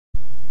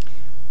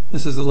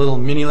This is a little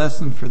mini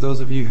lesson for those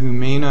of you who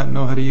may not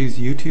know how to use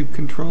YouTube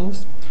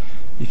controls.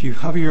 If you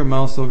hover your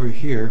mouse over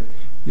here,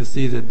 you'll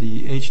see that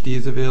the HD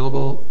is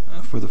available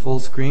for the full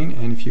screen,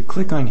 and if you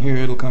click on here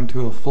it'll come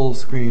to a full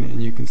screen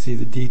and you can see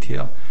the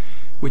detail,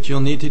 which you'll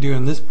need to do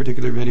in this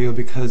particular video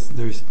because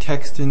there's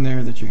text in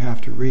there that you have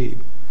to read.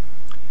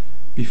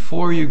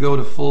 Before you go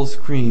to full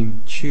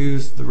screen,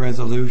 choose the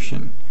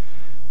resolution.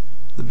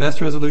 The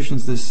best resolution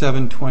is this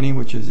 720,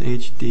 which is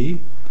HD,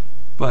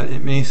 but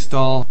it may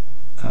stall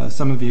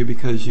some of you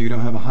because you don't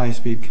have a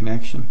high-speed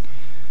connection,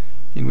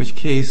 in which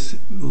case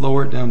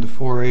lower it down to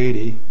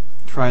 480.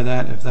 Try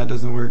that. If that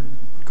doesn't work,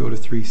 go to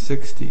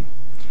 360.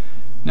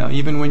 Now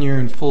even when you're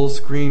in full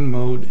screen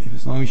mode,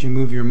 as long as you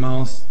move your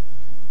mouse,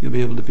 you'll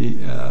be able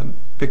to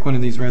pick one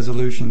of these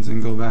resolutions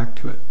and go back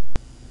to it.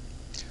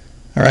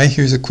 Alright,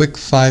 here's a quick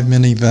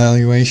 5-minute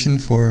evaluation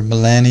for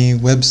Milani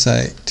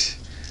website.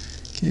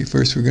 Okay,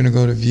 first we're going to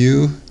go to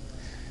View.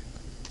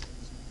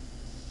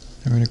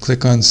 Then we're going to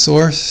click on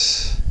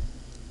Source.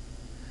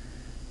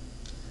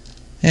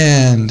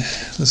 And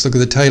let's look at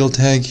the title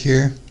tag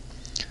here.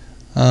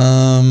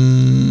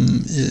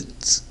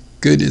 It's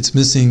good, it's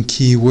missing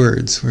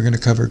keywords. We're going to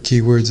cover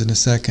keywords in a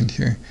second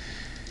here.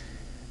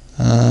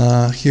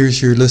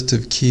 Here's your list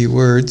of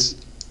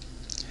keywords.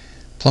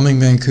 Plumbing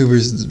Vancouver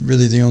is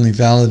really the only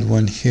valid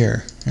one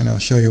here, and I'll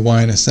show you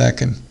why in a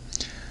second.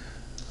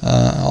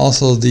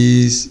 Also,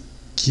 these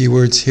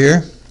keywords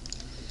here,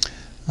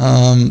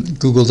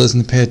 Google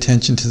doesn't pay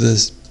attention to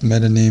this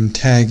meta name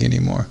tag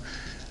anymore.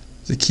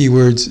 The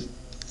keywords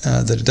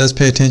that it does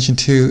pay attention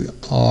to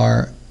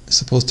are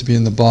supposed to be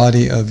in the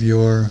body of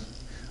your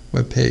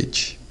web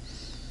page.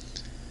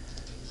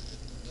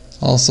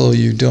 Also,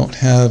 you don't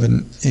have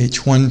an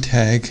H1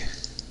 tag.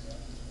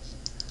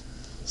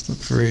 Let's look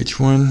for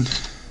H1.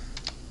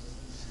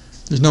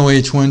 There's no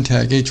H1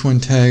 tag.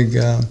 H1 tag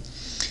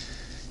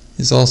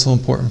is also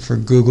important for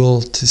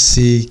Google to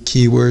see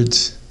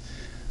keywords,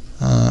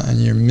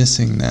 and you're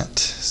missing that.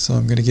 So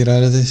I'm going to get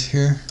out of this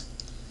here.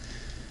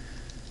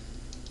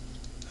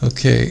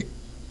 Okay,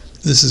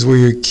 this is where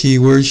your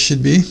keywords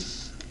should be.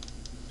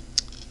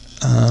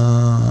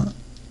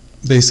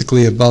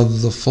 Basically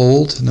above the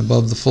fold, and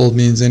above the fold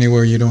means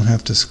anywhere you don't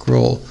have to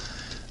scroll.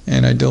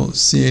 And I don't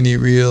see any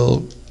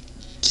real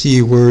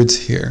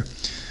keywords here.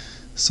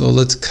 So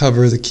let's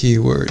cover the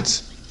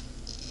keywords.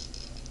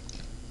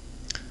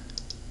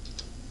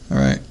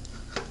 Alright,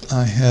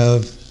 I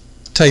have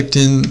typed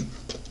in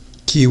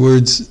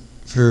keywords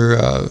for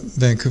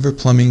Vancouver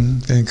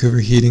plumbing, Vancouver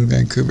heating,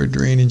 Vancouver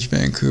drainage,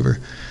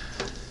 Vancouver.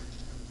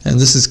 And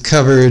this is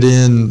covered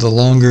in the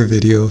longer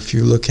video. If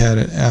you look at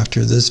it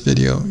after this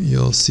video,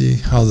 you'll see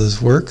how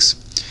this works.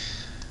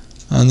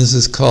 And this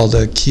is called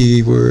a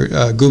keyword,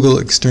 Google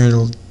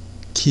External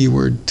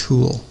Keyword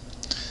Tool.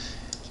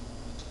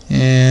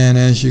 And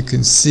as you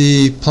can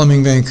see,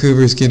 Plumbing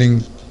Vancouver is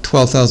getting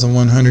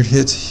 12,100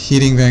 hits,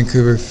 Heating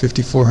Vancouver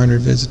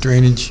 5,400 hits,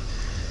 Drainage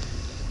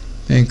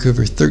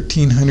Vancouver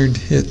 1,300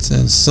 hits,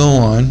 and so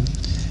on.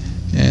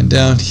 And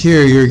down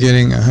here you're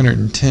getting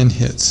 110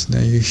 hits. Now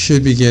you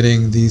should be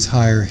getting these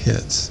higher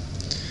hits.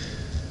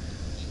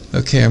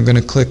 Okay, I'm going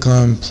to click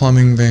on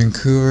Plumbing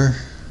Vancouver.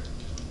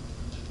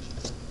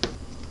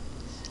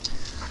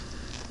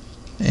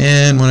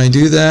 And when I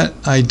do that,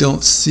 I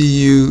don't see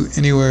you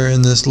anywhere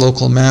in this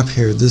local map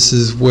here. This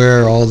is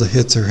where all the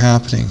hits are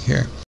happening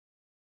here.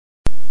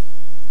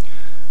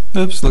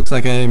 Oops, looks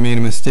like I made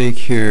a mistake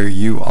here.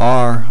 You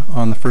are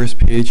on the first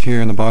page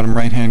here in the bottom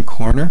right hand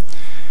corner.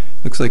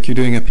 Looks like you're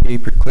doing a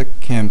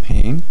pay-per-click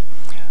campaign.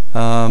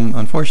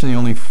 Unfortunately,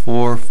 only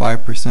 4 or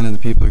 5% of the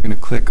people are going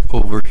to click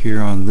over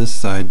here on this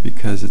side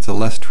because it's a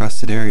less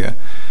trusted area,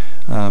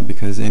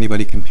 because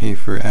anybody can pay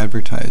for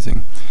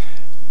advertising.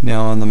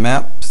 Now on the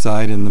map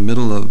side in the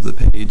middle of the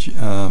page,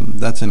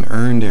 that's an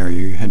earned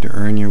area. You had to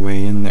earn your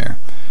way in there.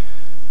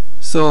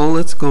 So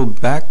let's go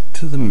back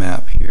to the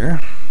map here.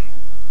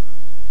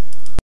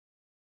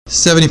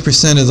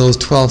 70% of those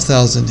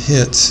 12,000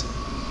 hits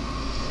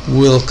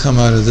will come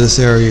out of this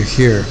area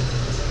here,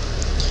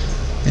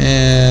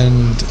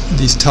 and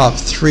these top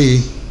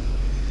 3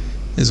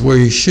 is where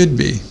you should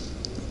be.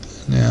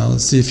 Now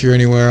let's see if you're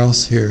anywhere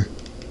else here.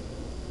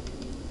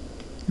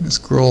 I'm going to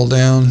scroll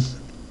down,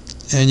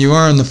 and you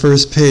are on the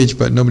first page,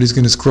 but nobody's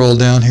going to scroll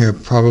down here.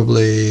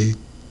 Probably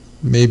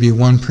maybe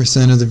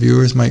 1% of the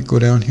viewers might go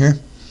down here.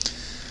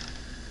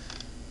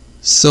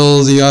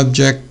 So the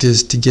object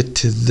is to get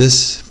to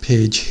this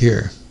page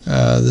here,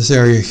 this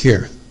area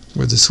here,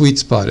 where the sweet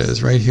spot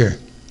is, right here.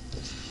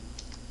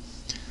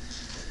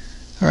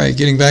 Alright,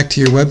 getting back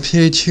to your web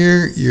page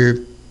here, your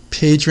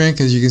page rank,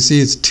 as you can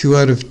see, it's 2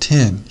 out of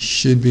 10.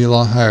 Should be a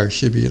lot higher,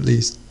 should be at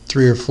least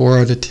 3 or 4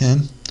 out of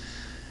 10.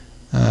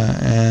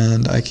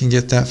 And I can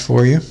get that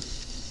for you.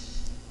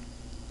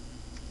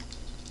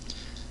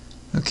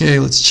 Okay,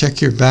 let's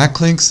check your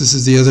backlinks. This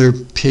is the other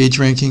page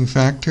ranking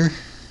factor.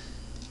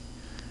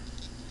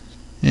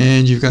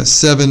 And you've got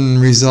 7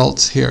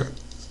 results here.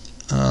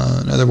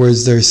 In other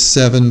words, there's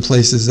 7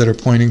 places that are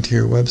pointing to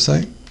your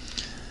website.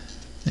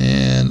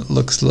 And it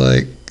looks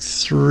like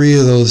 3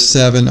 of those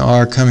 7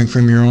 are coming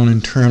from your own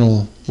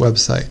internal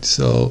website.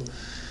 So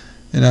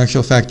in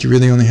actual fact, you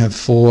really only have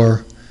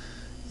 4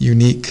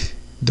 unique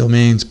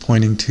domains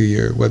pointing to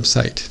your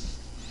website.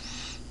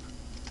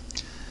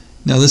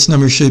 Now this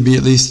number should be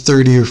at least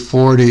 30 or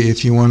 40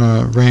 if you want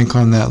to rank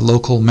on that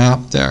local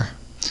map there.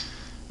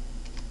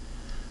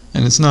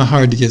 And it's not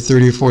hard to get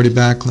 30 or 40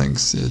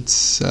 backlinks.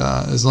 It's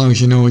as long as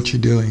you know what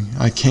you're doing.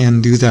 I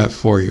can do that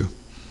for you.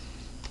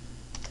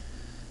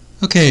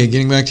 Okay,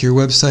 getting back to your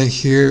website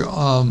here.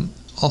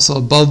 Also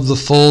above the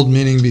fold,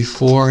 meaning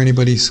before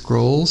anybody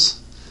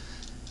scrolls.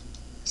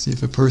 See,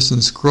 if a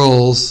person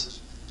scrolls,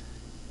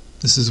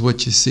 this is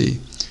what you see.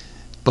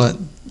 But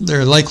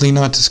they're likely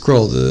not to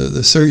scroll.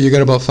 You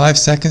got about 5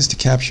 seconds to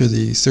capture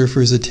the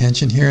surfer's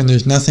attention here, and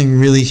there's nothing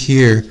really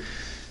here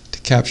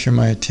to capture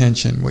my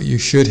attention. What you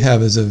should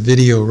have is a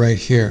video right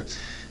here.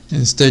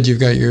 Instead, you've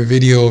got your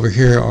video over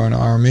here on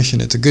our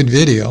mission. It's a good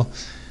video.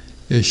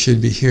 It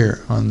should be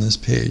here on this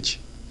page.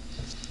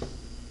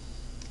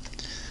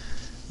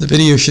 The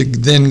video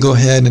should then go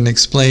ahead and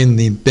explain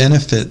the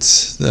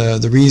benefits,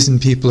 the reason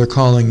people are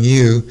calling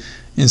you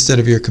instead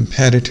of your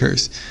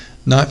competitors,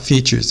 not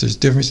features. There's a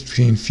difference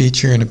between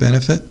feature and a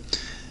benefit,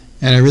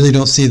 and I really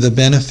don't see the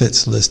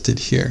benefits listed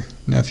here.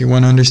 Now if you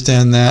want to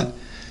understand that,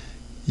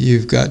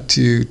 you've got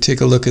to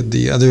take a look at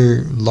the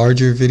other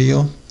larger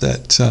video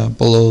that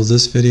below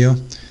this video.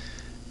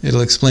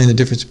 It'll explain the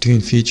difference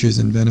between features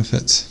and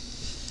benefits.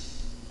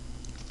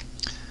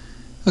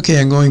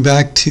 Okay, I'm going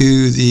back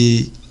to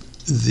the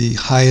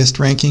highest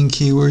ranking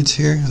keywords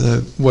here,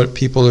 what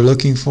people are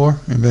looking for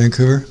in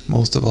Vancouver,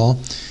 most of all.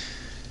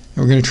 And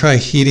we're going to try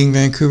heating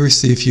Vancouver,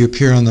 see if you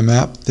appear on the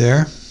map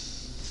there.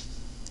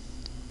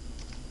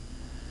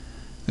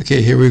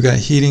 Okay, here we've got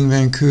heating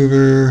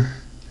Vancouver,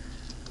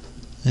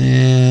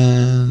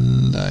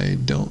 and I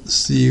don't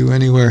see you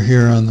anywhere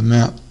here on the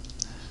map.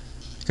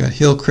 We've got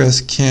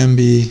Hillcrest,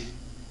 Canby,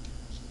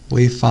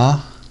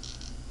 Wafay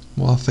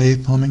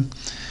Plumbing.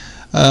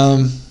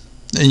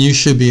 And you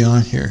should be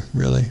on here,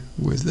 really.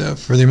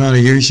 For the amount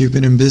of years you've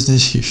been in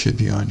business, you should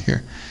be on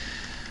here.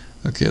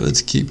 Okay,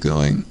 let's keep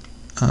going.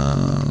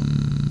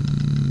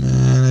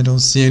 And I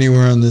don't see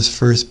anywhere on this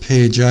first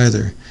page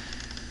either.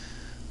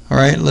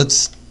 Alright,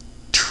 let's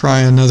try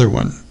another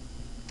one.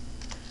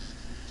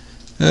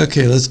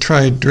 Okay, let's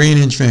try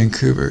Drainage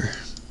Vancouver.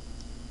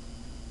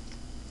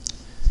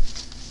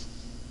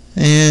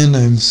 And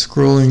I'm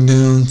scrolling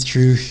down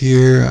through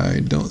here. I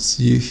don't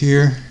see you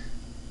here.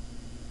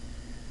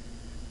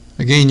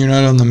 Again, you're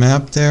not on the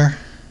map there,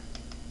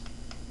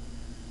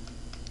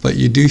 but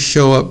you do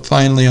show up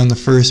finally on the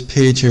first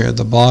page here at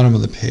the bottom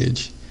of the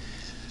page.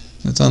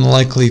 It's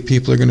unlikely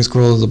people are going to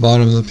scroll to the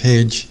bottom of the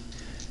page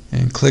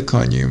and click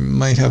on you. You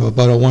might have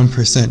about a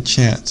 1%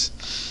 chance.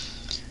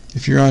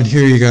 If you're on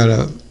here,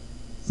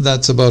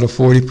 that's about a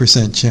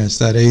 40% chance,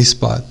 that A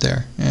spot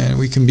there, and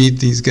we can beat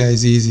these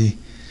guys easy.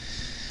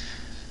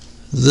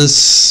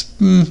 This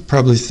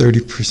probably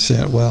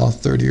 30%, well,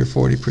 30 or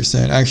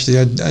 40%. Actually,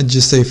 I'd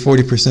just say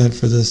 40%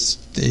 for this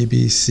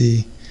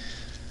ABC.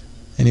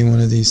 Any one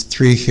of these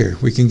 3 here.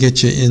 We can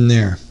get you in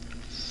there.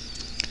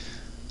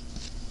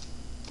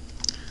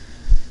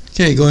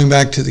 Okay, going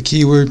back to the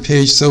keyword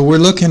page. So we're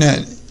looking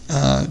at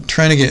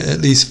trying to get at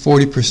least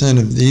 40%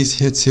 of these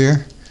hits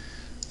here.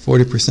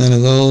 40%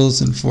 of those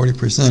and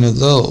 40% of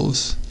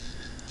those.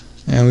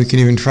 And we can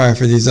even try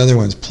for these other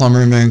ones.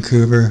 Plumber in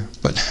Vancouver,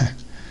 but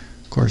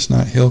of course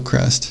not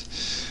Hillcrest.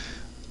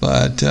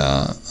 But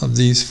of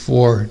these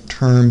 4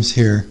 terms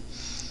here,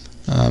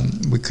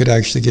 we could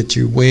actually get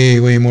you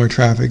way more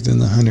traffic than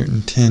the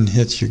 110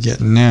 hits you're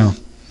getting now.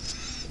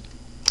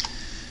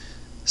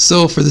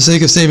 So for the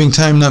sake of saving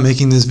time, not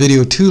making this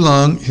video too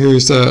long,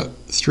 here's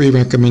 3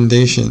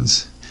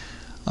 recommendations.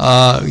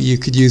 You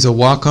could use a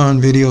walk-on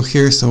video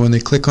here, so when they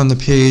click on the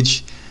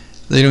page,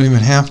 they don't even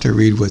have to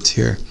read what's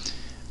here.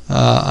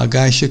 A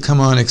guy should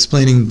come on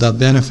explaining the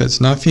benefits,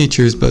 not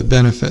features, but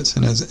benefits.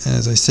 And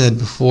as I said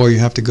before, you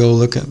have to go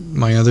look at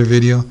my other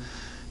video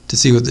to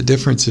see what the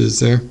difference is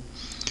there.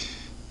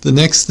 The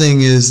next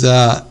thing is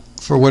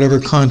for whatever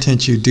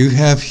content you do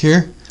have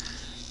here,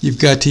 you've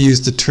got to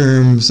use the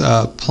terms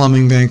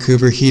plumbing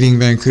Vancouver, heating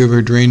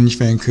Vancouver, drainage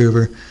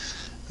Vancouver.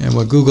 And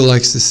what Google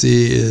likes to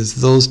see is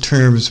those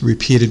terms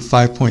repeated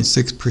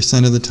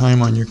 5.6% of the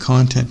time on your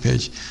content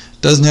page.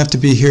 Doesn't have to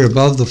be here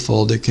above the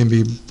fold, it can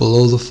be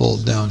below the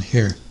fold down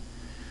here.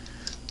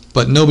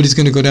 But nobody's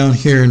going to go down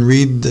here and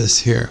read this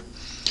here.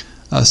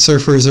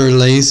 Surfers are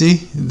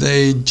lazy.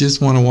 They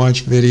just want to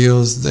watch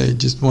videos. They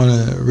just want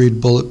to read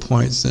bullet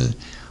points.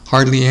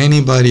 Hardly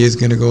anybody is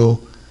going to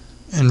go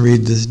and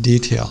read this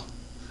detail.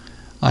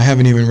 I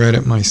haven't even read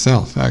it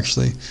myself,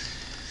 actually.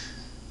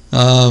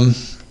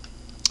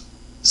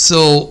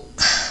 So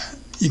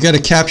you got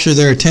to capture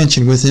their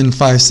attention within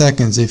 5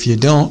 seconds. If you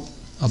don't,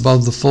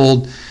 above the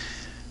fold,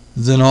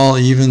 then out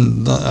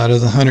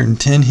of the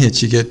 110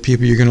 hits you get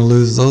people, you're going to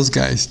lose those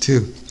guys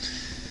too.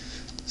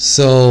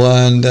 So,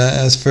 and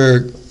as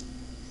for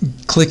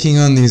clicking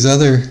on these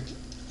other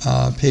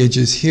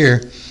pages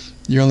here,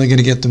 you're only going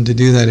to get them to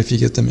do that if you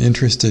get them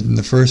interested in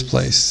the first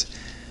place.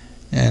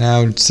 And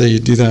I would say you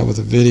do that with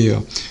a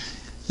video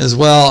as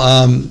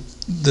well.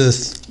 The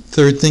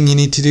third thing you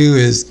need to do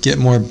is get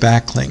more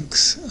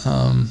backlinks.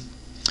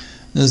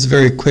 This is a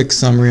very quick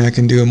summary. I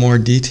can do a more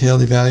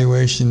detailed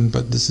evaluation,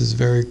 but this is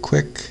very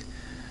quick.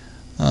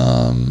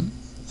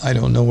 I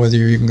don't know whether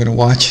you're even going to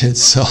watch it,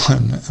 so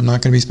I'm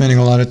not going to be spending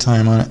a lot of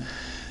time on it.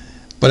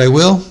 But I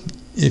will.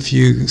 If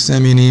you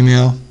send me an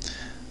email,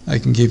 I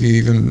can give you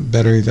even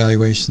better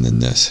evaluation than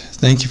this.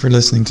 Thank you for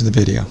listening to the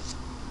video.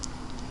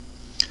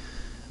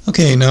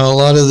 Okay, now a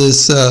lot of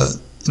this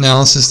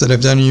analysis that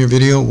I've done in your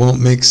video won't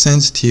make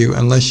sense to you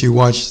unless you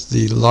watch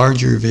the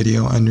larger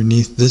video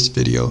underneath this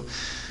video.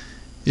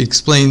 It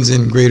explains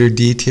in greater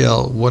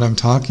detail what I'm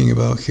talking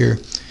about here.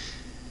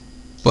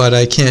 But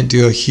I can't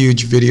do a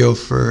huge video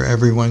for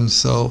everyone,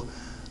 so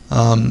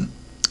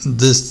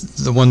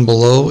the one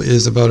below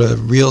is about a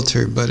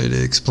realtor, but it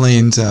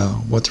explains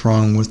what's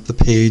wrong with the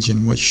page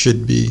and what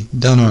should be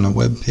done on a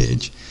web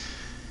page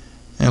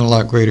in a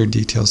lot greater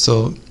detail.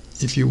 So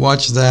if you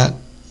watch that,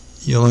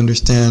 you'll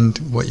understand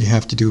what you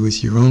have to do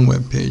with your own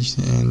web page.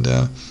 And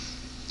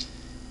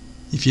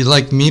if you'd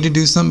like me to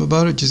do something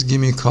about it, just give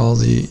me a call.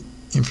 The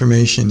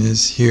information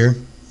is here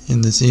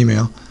in this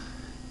email.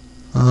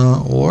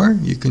 Or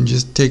you can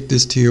just take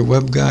this to your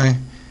web guy,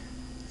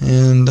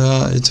 and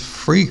it's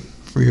free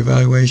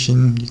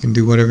evaluation. You can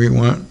do whatever you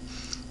want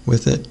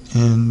with it,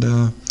 and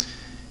it'd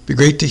be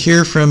great to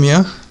hear from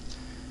you.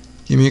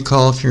 Give me a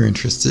call if you're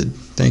interested.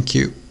 Thank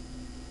you.